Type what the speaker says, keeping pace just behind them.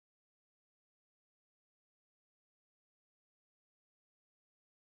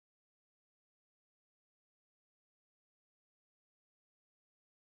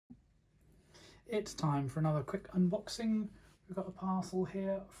it's time for another quick unboxing. We've got a parcel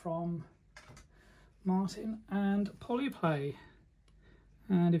here from Martin and poly.play.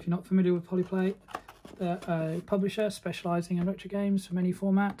 And if you're not familiar with poly.play, they're a publisher specialising in retro games for many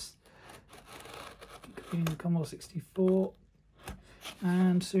formats, including Commodore 64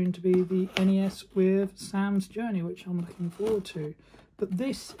 and soon to be the NES with Sam's Journey, which I'm looking forward to. But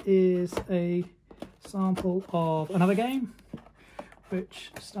this is a sample of another game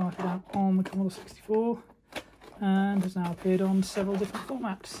which started out on the Commodore 64 and has now appeared on several different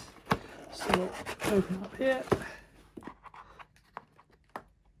formats. So we'll open it up here.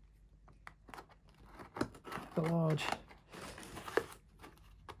 The large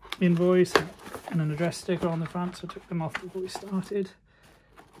invoice and an address sticker on the front, so I took them off before we started.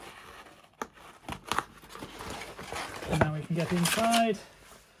 And now we can get inside.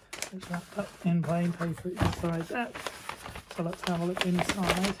 It's wrapped up in plain paper inside that. So let's have a look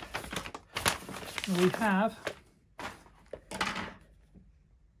inside. We have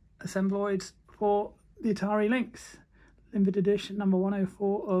Assembloids for the Atari Lynx, limited edition number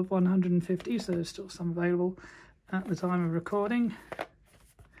 104 of 150, so there's still some available at the time of recording.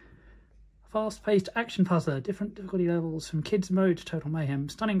 Fast-paced action puzzler, different difficulty levels from kids mode to total mayhem,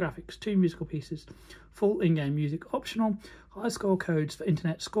 stunning graphics, 2 musical pieces, full in-game music optional, high score codes for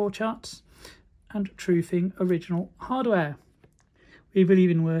internet score charts, and truthing original hardware. We believe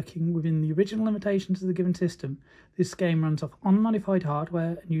in working within the original limitations of the given system. This game runs off unmodified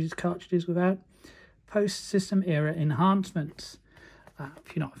hardware and uses cartridges without post-system era enhancements.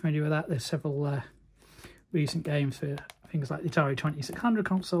 If you're not familiar with that, there's several recent games for things like the Atari 2600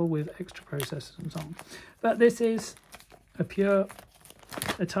 console with extra processors and so on. But this is a pure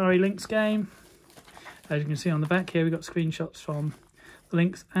Atari Lynx game. As you can see on the back here, we've got screenshots from the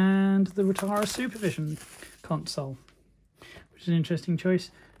Lynx and the Watara Supervision console, which is an interesting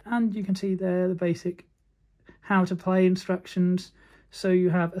choice. And you can see there the basic how to play instructions. So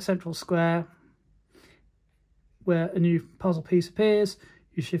you have a central square where a new puzzle piece appears.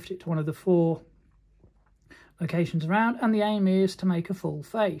 You shift it to one of the 4 locations around, and the aim is to make a full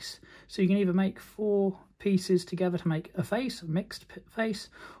face. So you can either make 4 pieces together to make a face, a mixed face,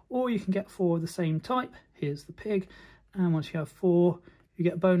 or you can get 4 of the same type. Here's the pig, and once you have 4, you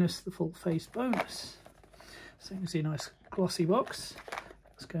get a bonus, the full face bonus. So you can see a nice glossy box.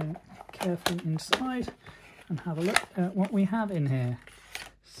 Let's go carefully inside and have a look at what we have in here.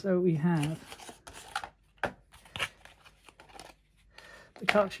 So we have the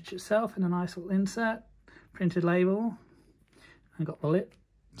cartridge itself in a nice little insert, printed label, and got the lip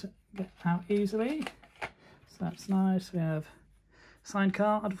to get out easily, so that's nice. We have signed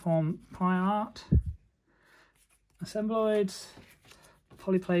card from PriorArt, Assembloids,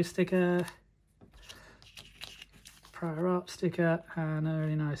 poly.play sticker, PriorArt sticker, and a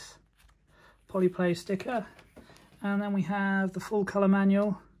really nice poly.play sticker. And then we have the full colour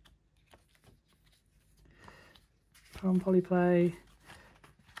manual from poly.play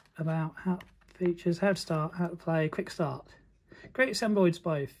about how features, how to start, how to play, quick start. Create assembloids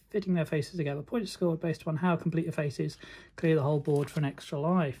by fitting their faces together. Points scored based upon how complete your face is. Clear the whole board for an extra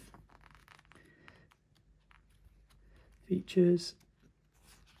life. Features,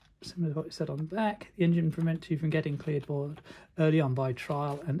 similar to what it said on the back. The engine prevents you from getting cleared board early on by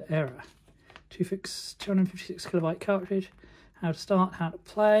trial and error. 256 kilobyte cartridge. How to start, how to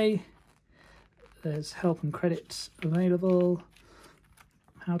play. There's help and credits available.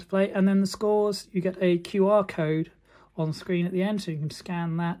 How to play, and then the scores, you get a QR code on the screen at the end, so you can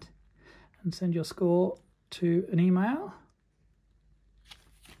scan that and send your score to an email.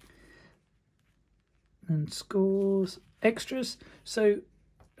 And scores, extras, so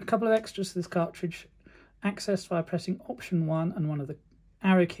a couple of extras to this cartridge, accessed via pressing option 1 and one of the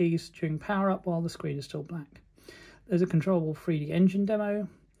arrow keys during power up while the screen is still black. There's a controllable 3D engine demo,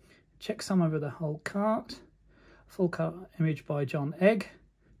 check some over the whole cart, full colour image by John Egg,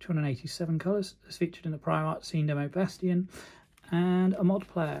 287 colours, is featured in the PriorArt scene demo Bastion, and a mod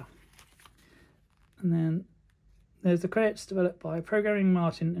player. And then there's the credits developed by programming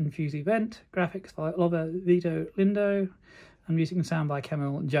Martin and Wendt, graphics by Oliver Vito Lindo, and music and sound by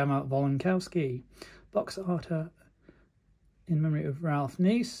Kamil Jama Volonkowski. Box art in memory of Ralph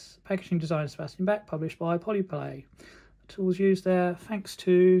Neese, packaging design Sebastian Beck, published by poly.play. The tools used there, thanks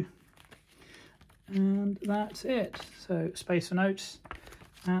to, and that's it. So space for notes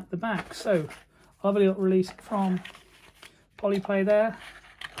at the back. So I've a little release from poly.play there,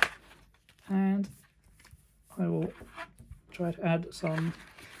 and I will try to add some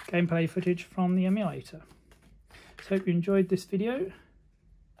gameplay footage from the emulator. So hope you enjoyed this video,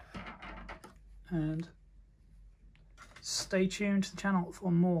 and stay tuned to the channel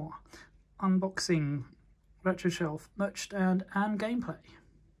for more. unboxing, retro shelf, merch stand and gameplay.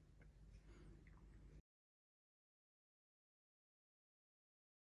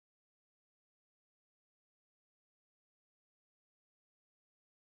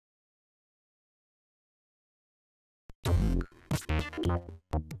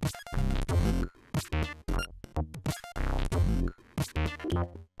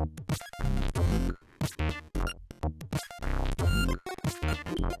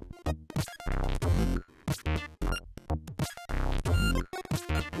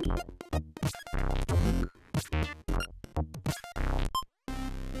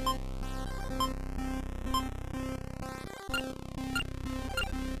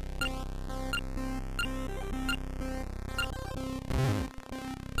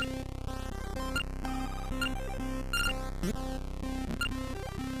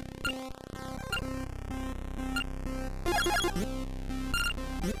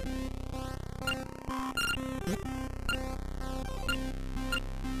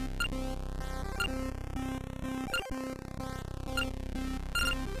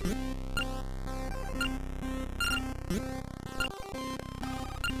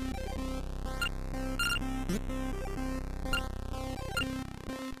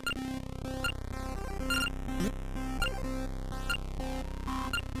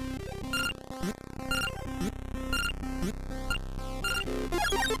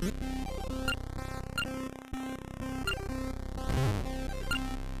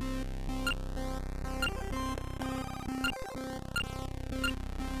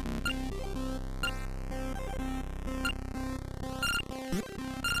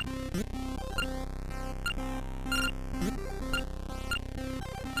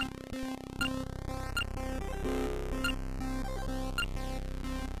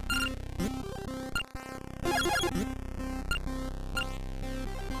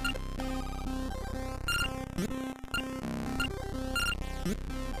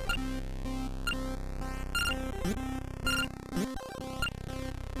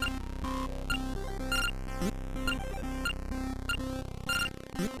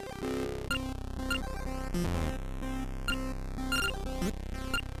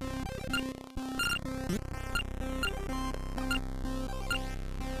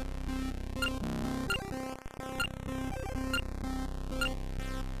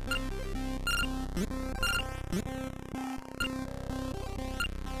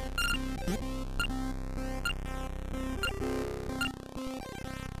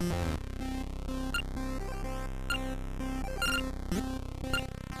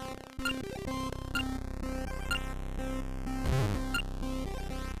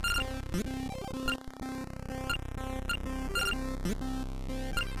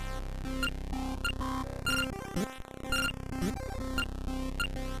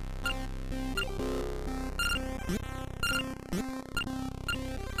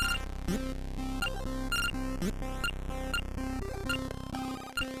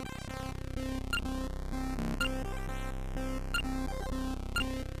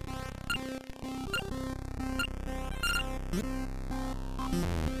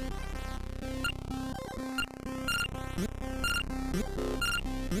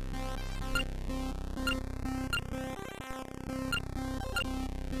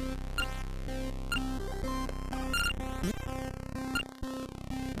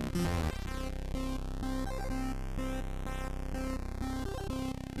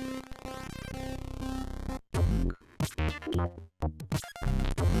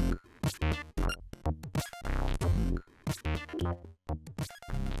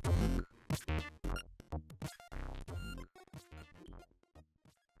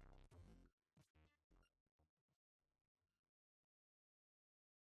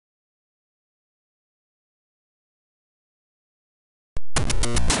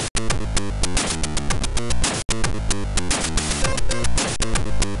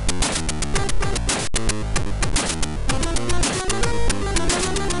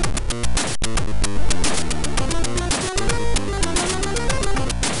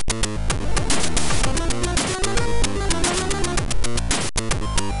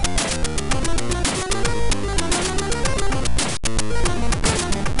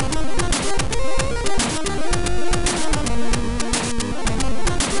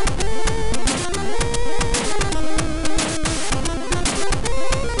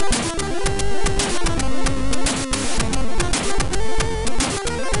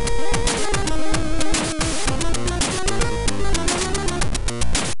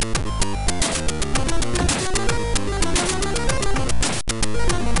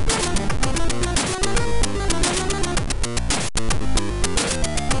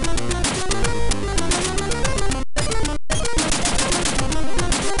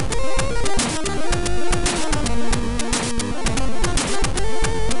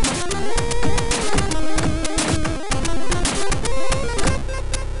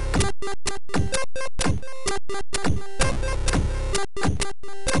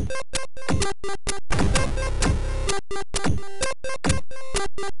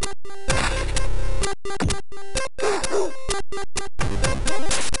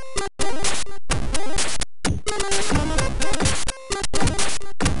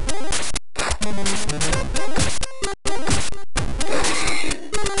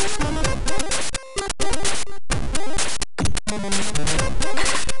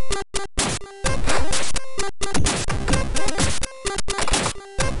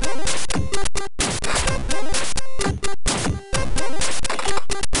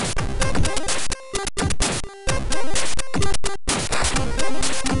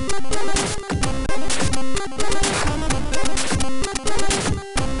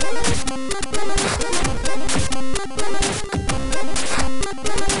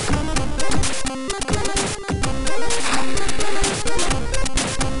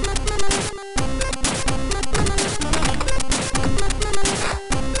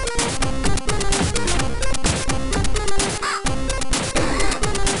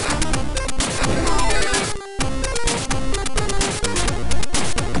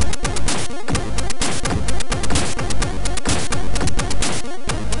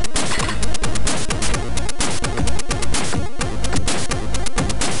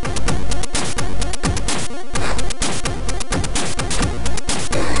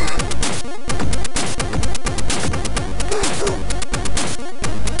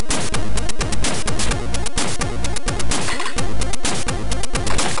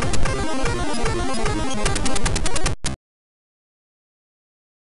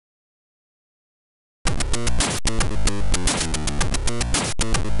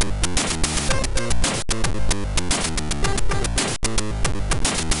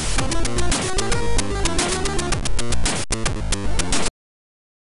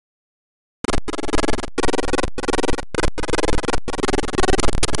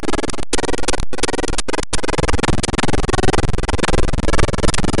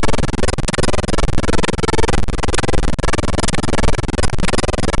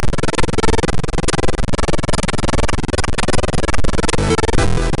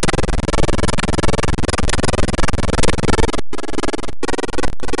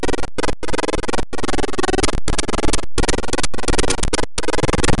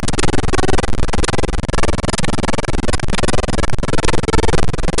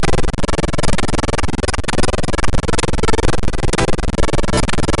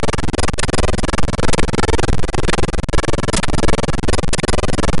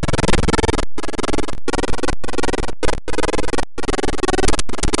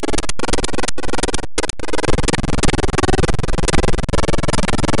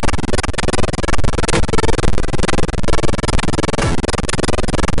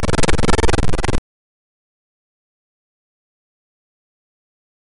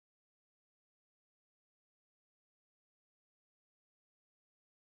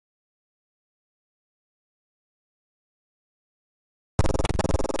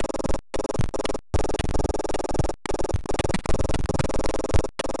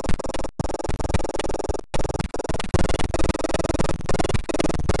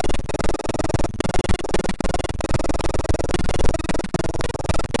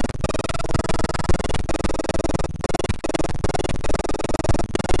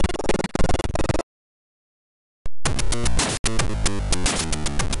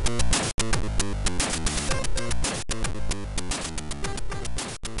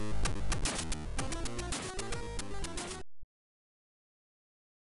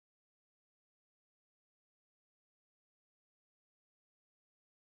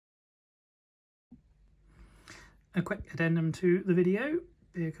 A quick addendum to the video,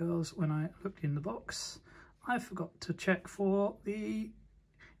 because when I looked in the box I forgot to check for the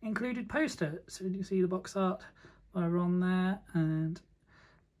included poster. So you can see the box art by Ron there, and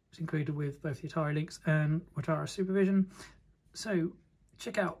it's included with both the Atari Lynx and Watara Supervision. So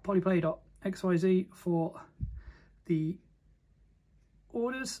check out poly.play.xyz for the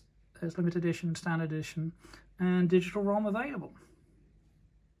orders. There's limited edition, standard edition and digital ROM available.